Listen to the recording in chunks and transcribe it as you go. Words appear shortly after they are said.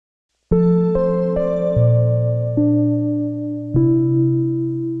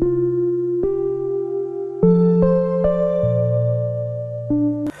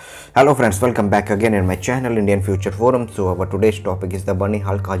Hello friends, welcome back again in my channel Indian Future Forum. So our today's topic is the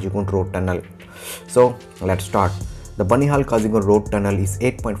Banihal Qazigund Road Tunnel. So let's start. The Banihal Qazigund Road Tunnel is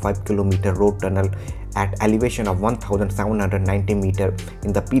 8.5 km road tunnel at elevation of 1790 meter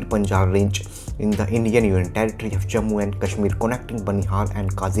in the Pir Panjal range in the Indian Union Territory of Jammu and Kashmir, connecting Banihal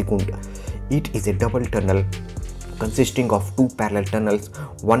and Qazigund. It is a double tunnel consisting of two parallel tunnels,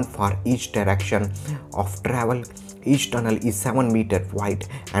 one for each direction of travel. Each tunnel is 7 meters wide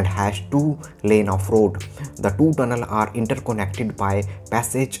and has 2 lanes of road. The two tunnels are interconnected by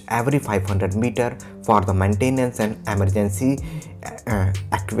passage every 500 meters for the maintenance and emergency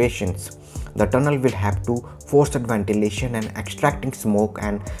evacuations. The tunnel will have to forced ventilation and extracting smoke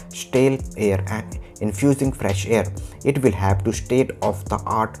and stale air and infusing fresh air. It will have to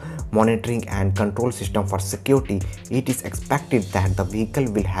state-of-the-art monitoring and control system for security. It is expected that the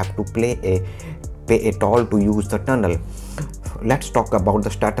vehicle will have to pay a toll to use the tunnel. Let's talk about the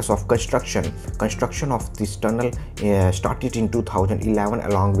status of construction. Construction of this tunnel started in 2011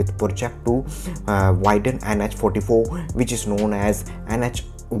 along with project to widen NH44, which is known as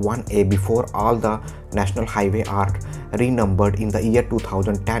NH1A, before all the national highway are renumbered in the year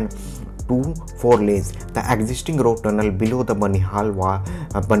 2010 to 4 lanes. The existing road tunnel below the Banihal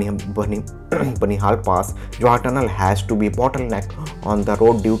Pass, Johar tunnel, has to be bottleneck on the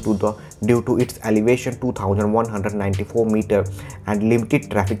road due to its elevation 2194 meter and limited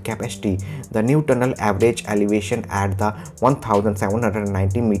traffic capacity. The new tunnel average elevation at the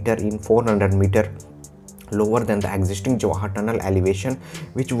 1790 meter in 400 meter lower than the existing Johar tunnel elevation,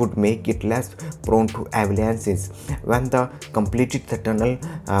 which would make it less prone to avalanches. When the completed, the tunnel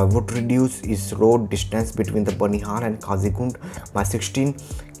would reduce its road distance between the Banihal and Qazigund by 16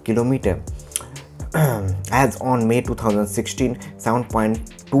 km. As on May 2016,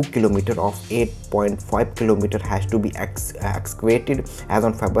 7.2 km of 8.5 km has to be excavated. As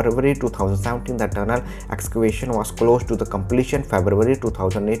on February 2017, the tunnel excavation was close to the completion. February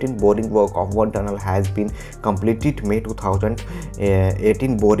 2018, boring work of one tunnel has been completed. May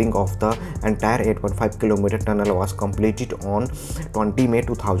 2018, boring of the entire 8.5 km tunnel was completed on 20 May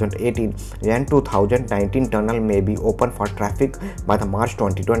 2018. Then 2019 tunnel may be open for traffic by the March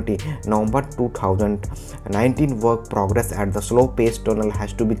 2020. November 2019 work progress at the slow pace tunnel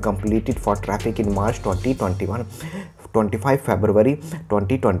has to be completed for traffic in March 2021. 25 February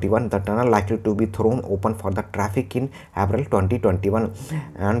 2021, the tunnel likely to be thrown open for the traffic in April 2021,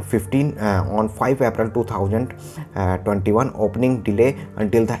 and on 5 April 2021 opening delay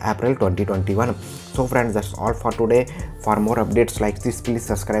until the April 2021. So friends, that's all for today. For more updates like this, please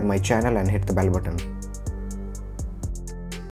subscribe my channel and hit the bell button.